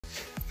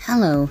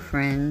Hello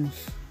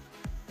friends.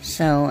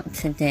 So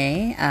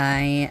today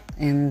I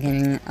am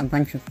getting a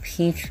bunch of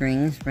peach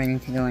rings ready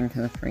to go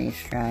into the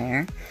freeze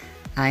dryer.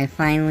 I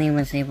finally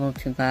was able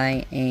to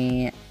buy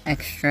a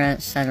extra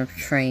set of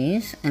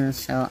trays, and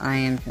so I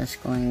am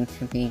just going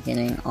to be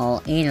getting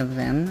all 8 of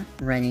them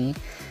ready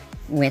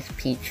with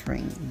peach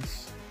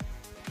rings.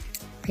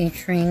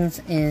 Peach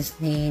rings is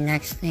the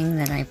next thing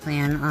that I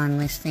plan on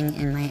listing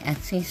in my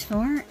Etsy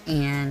store,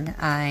 and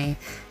I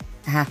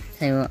have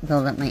to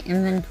build up my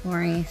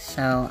inventory,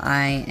 so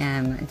I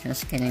am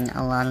just getting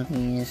a lot of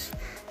these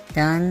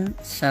done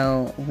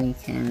so we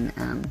can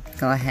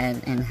go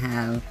ahead and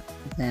have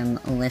them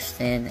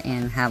listed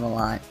and have a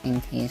lot in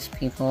case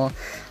people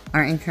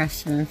are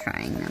interested in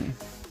trying them.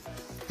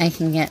 I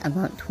can get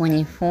about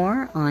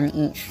 24 on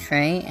each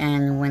tray,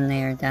 and when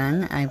they are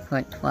done I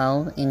put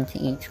 12 into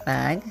each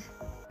bag,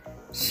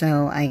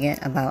 so I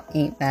get about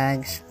 8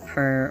 bags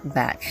per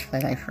batch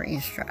that I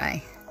freeze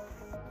dry.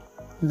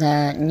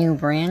 The new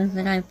brand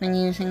that I've been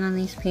using on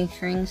these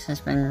peach rings has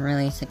been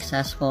really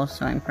successful,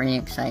 so I'm pretty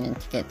excited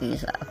to get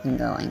these up and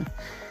going.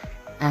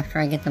 After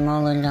I get them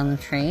all loaded on the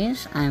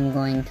trays, I'm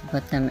going to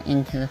put them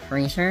into the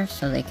freezer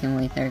so they can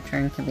wait their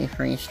turn to be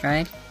freeze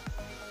dried.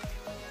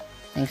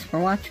 Thanks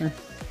for watching.